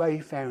us the way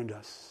he found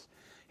us.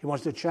 He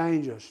wants to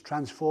change us,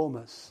 transform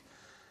us,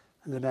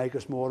 and to make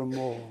us more and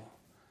more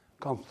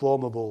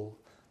conformable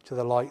to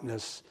the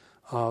likeness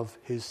of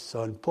his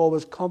Son. Paul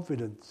was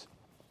confident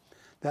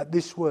that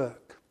this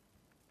work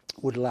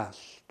would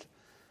last.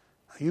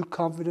 Are you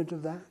confident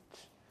of that?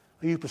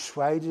 Are you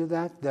persuaded of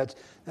that? That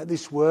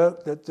this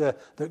work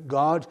that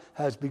God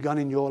has begun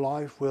in your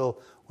life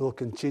will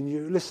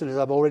continue? Listen, as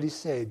I've already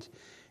said,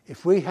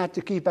 if we had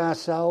to keep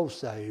ourselves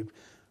saved,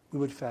 we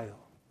would fail.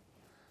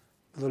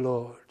 The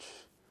Lord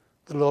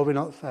will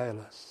not fail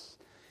us.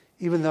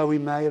 Even though we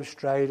may have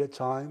strayed at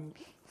times,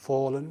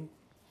 fallen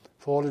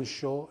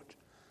short,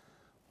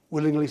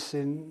 willingly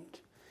sinned,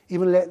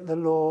 even let the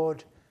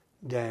Lord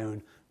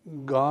down,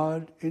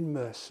 God in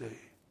mercy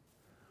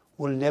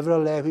will never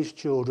allow his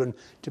children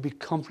to be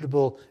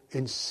comfortable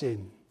in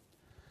sin.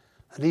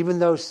 And even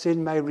though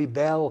sin may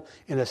rebel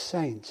in a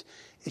saint,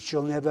 it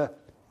shall never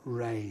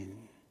reign.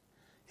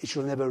 It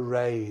shall never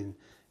reign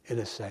in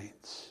a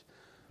saint.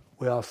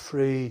 We are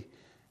free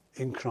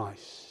in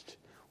Christ.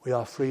 We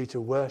are free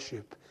to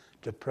worship,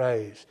 to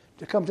praise,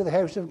 to come to the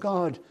house of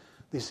God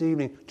this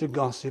evening, to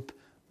gossip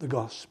the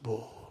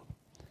gospel.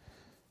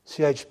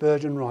 C.H.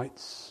 Spurgeon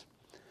writes,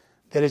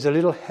 there is a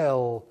little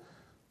hell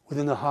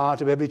within the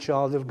heart of every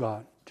child of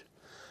God,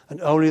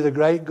 and only the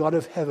great God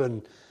of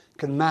heaven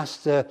can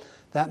master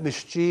that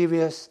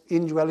mischievous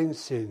indwelling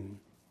sin.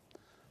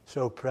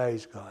 So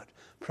praise God.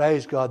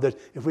 Praise God that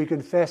if we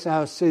confess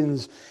our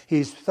sins, he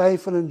is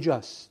faithful and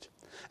just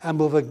and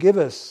will forgive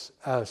us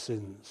our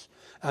sins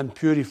and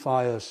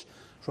purify us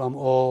from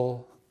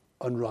all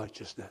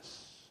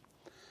unrighteousness.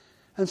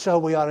 And so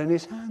we are in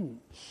his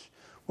hands.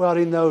 We are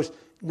in those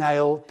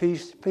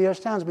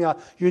nail-pierced hands. We are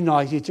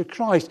united to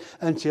Christ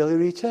until he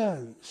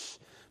returns.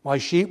 My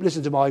sheep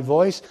listen to my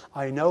voice.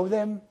 I know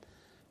them,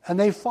 and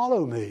they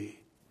follow me.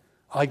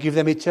 I give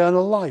them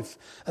eternal life,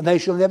 and they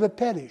shall never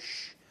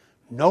perish.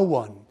 No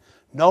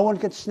one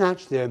can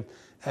snatch them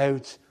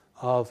out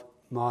of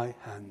my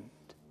hand.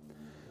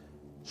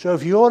 So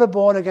if you're a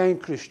born-again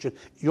Christian,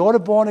 you're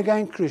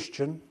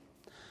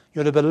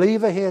a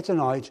believer here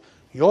tonight,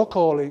 your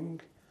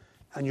calling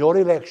and your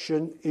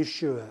election is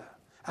sure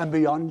and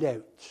beyond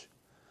doubt.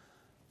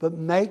 But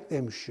make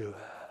them sure.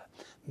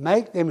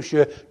 Make them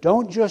sure.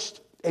 Don't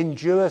just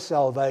endure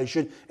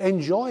salvation,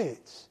 enjoy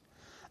it.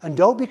 And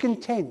don't be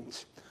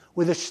content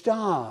with a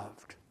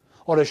starved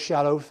or a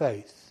shallow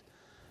faith,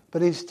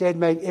 but instead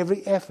make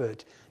every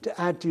effort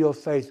to add to your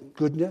faith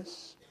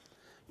goodness,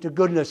 to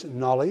goodness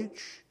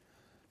knowledge,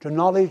 to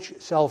knowledge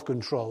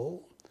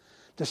self-control,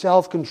 to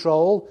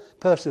self-control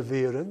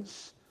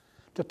perseverance,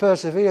 to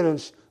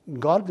perseverance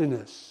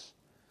godliness,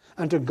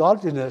 and to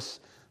godliness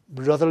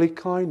brotherly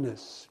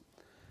kindness,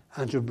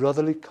 and to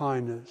brotherly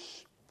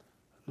kindness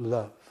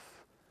love.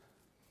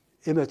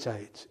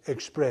 Imitate,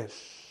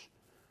 express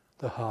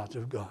the heart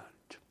of God.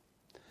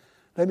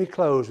 Let me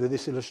close with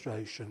this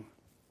illustration.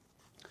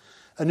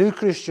 A new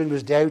Christian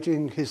was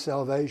doubting his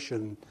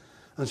salvation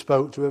and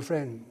spoke to a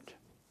friend.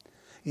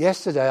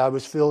 Yesterday I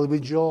was filled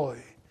with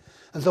joy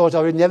and thought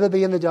I would never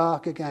be in the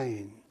dark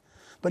again.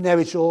 But now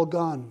it's all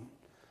gone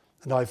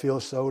and I feel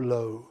so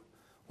low.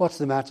 What's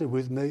the matter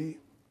with me?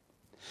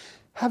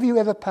 Have you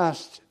ever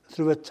passed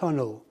through a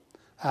tunnel?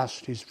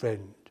 Asked his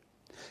friend.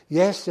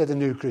 Yes, said the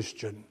new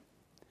Christian.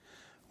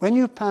 When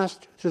you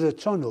passed through the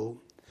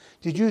tunnel,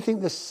 did you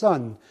think the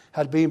sun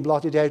had been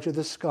blotted out of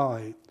the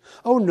sky?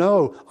 Oh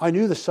no, I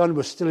knew the sun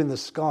was still in the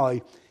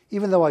sky,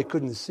 even though I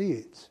couldn't see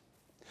it.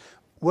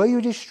 Were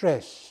you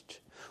distressed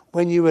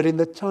when you were in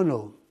the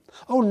tunnel?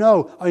 Oh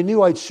no, I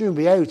knew I'd soon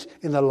be out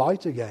in the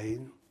light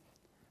again.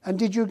 And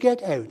did you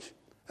get out?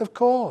 Of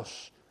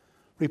course,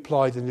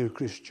 replied the new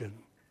Christian.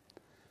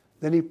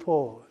 Then he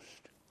paused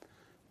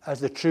as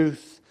the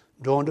truth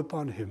dawned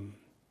upon him.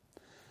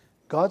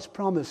 God's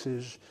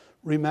promises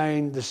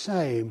remain the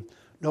same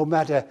no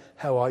matter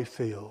how I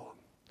feel.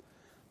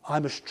 I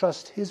must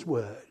trust his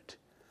word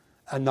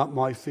and not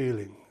my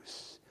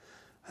feelings.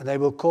 And they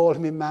will call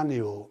him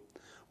Emmanuel,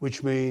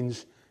 which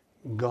means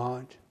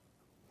God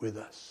with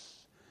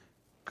us.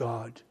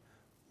 God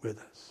with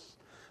us.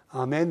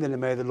 Amen. Then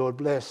may the Lord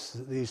bless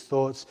these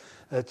thoughts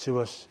to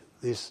us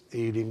this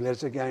evening.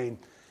 Let's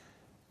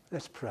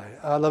pray.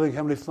 Our loving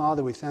Heavenly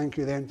Father, we thank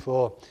you then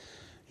for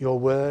your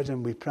word,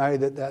 and we pray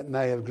that that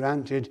may have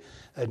granted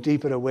a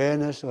deeper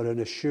awareness or an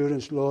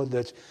assurance, Lord,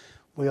 that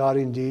we are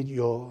indeed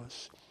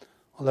yours.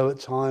 Although at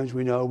times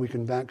we know we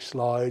can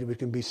backslide, we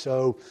can be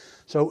so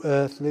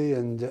earthly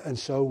and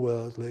so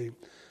worldly.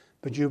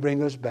 But you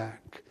bring us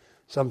back,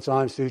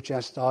 sometimes through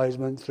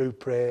chastisement, through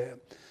prayer,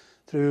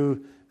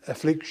 through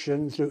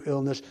affliction, through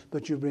illness,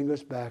 but you bring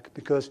us back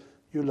because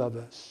you love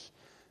us.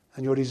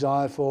 And your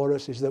desire for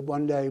us is that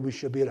one day we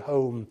shall be at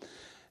home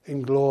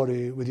in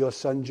glory with your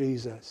Son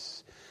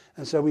Jesus.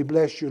 And so we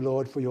bless you,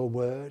 Lord, for your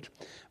word.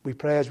 We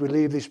pray as we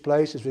leave this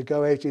place, as we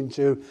go out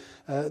into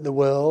the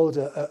world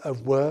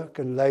of work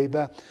and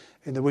labour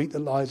in the week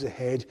that lies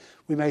ahead,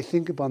 we may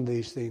think upon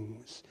these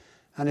things.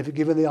 And if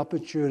given the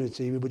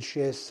opportunity, we would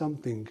share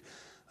something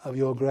of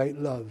your great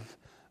love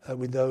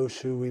with those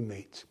who we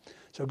meet.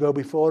 So go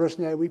before us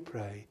now, we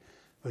pray.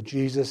 For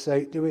Jesus'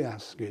 sake do we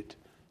ask it.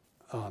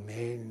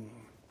 Amen.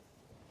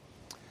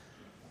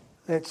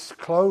 Let's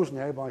close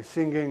now by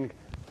singing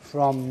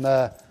from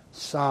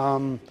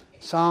Psalm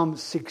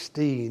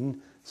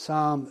 16,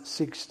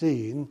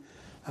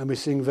 and we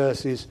sing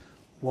verses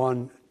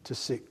 1 to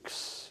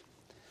 6.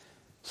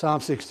 Psalm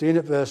 16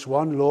 at verse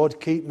 1, Lord,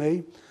 keep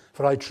me,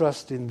 for I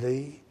trust in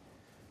thee.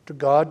 To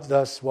God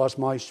thus was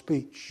my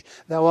speech.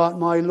 Thou art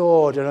my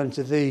Lord, and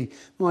unto thee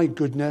my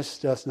goodness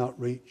doth not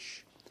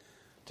reach.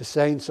 To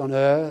saints on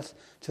earth,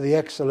 to the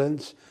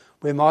excellence,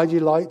 where my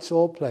delight's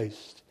all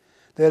placed,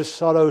 their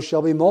sorrows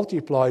shall be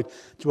multiplied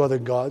to other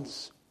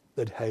gods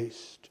that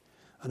haste.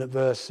 And at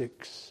verse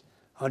 6,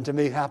 unto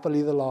me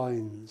happily the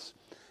lines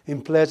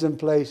in pleasant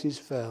places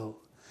fell.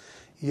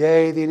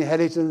 Yea, the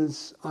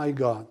inheritance I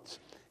got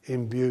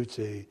in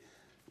beauty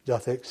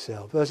doth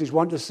excel. Verses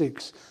 1 to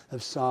 6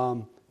 of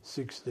Psalm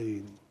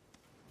 16.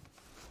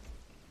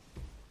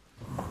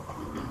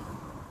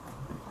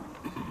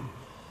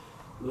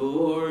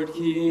 Lord,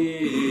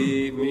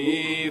 keep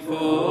me,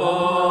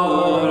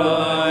 for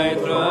I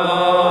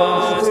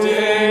trust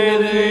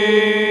in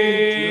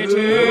thee.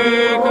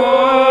 To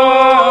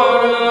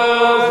God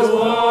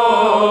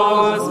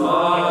was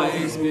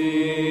my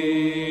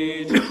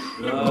speech.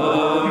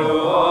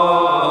 Thou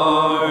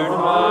art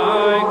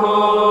my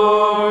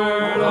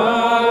cord, and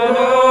unto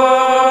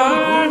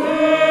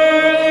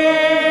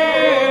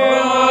thee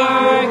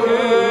my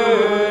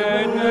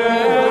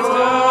goodness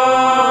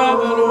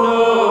doth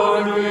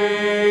not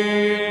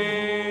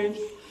reach.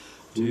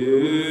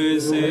 To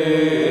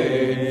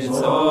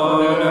saints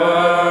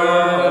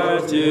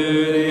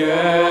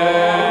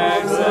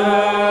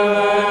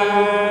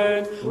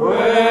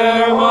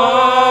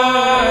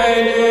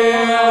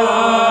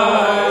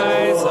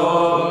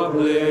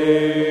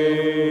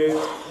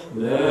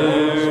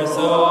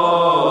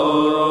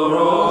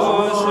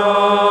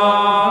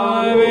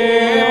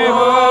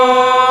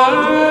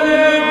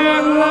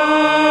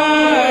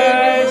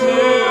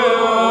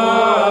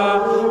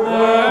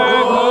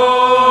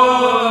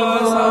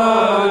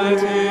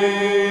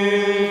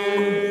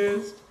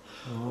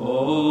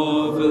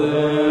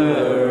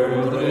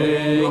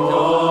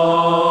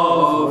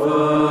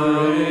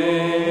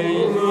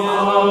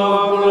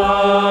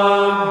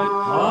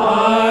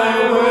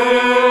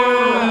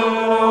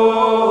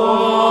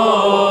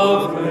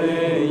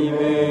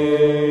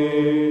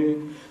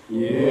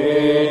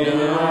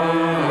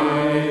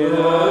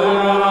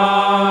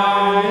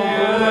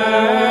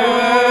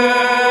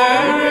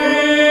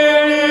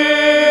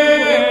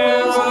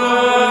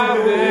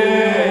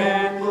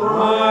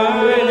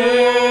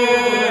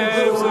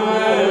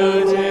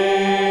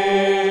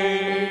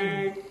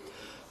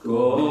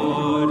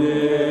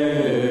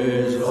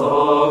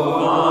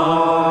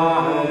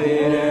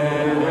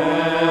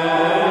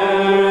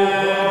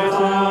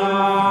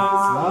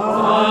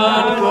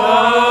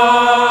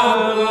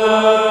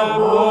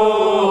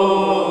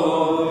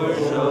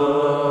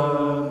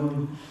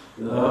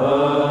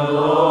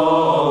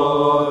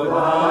Lord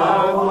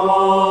hath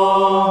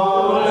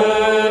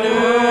fallen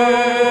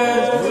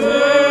is to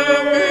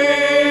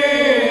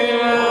be a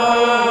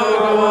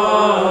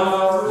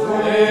God,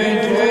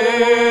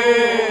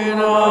 maintain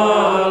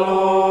our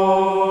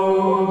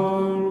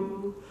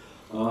Lord.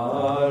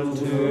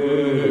 Unto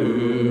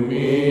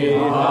me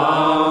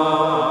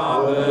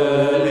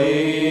happily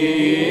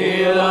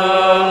the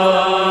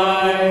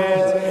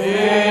light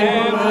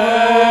in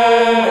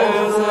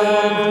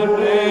pleasant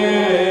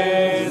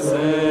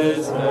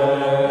places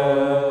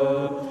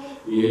fell.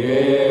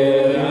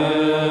 Yea,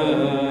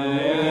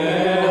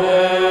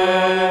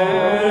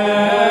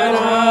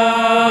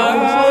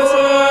 and as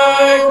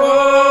I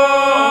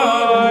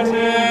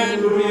courted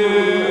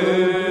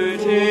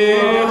beauty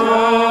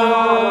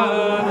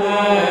hath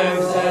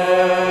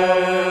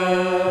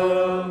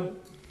excelled.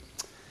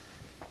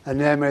 And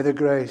now may the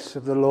grace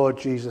of the Lord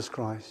Jesus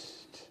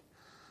Christ,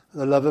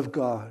 the love of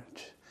God,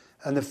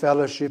 and the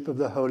fellowship of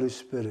the Holy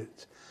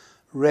Spirit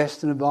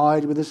rest and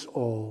abide with us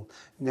all,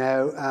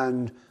 now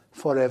and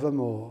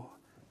forevermore.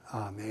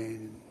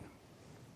 Amen.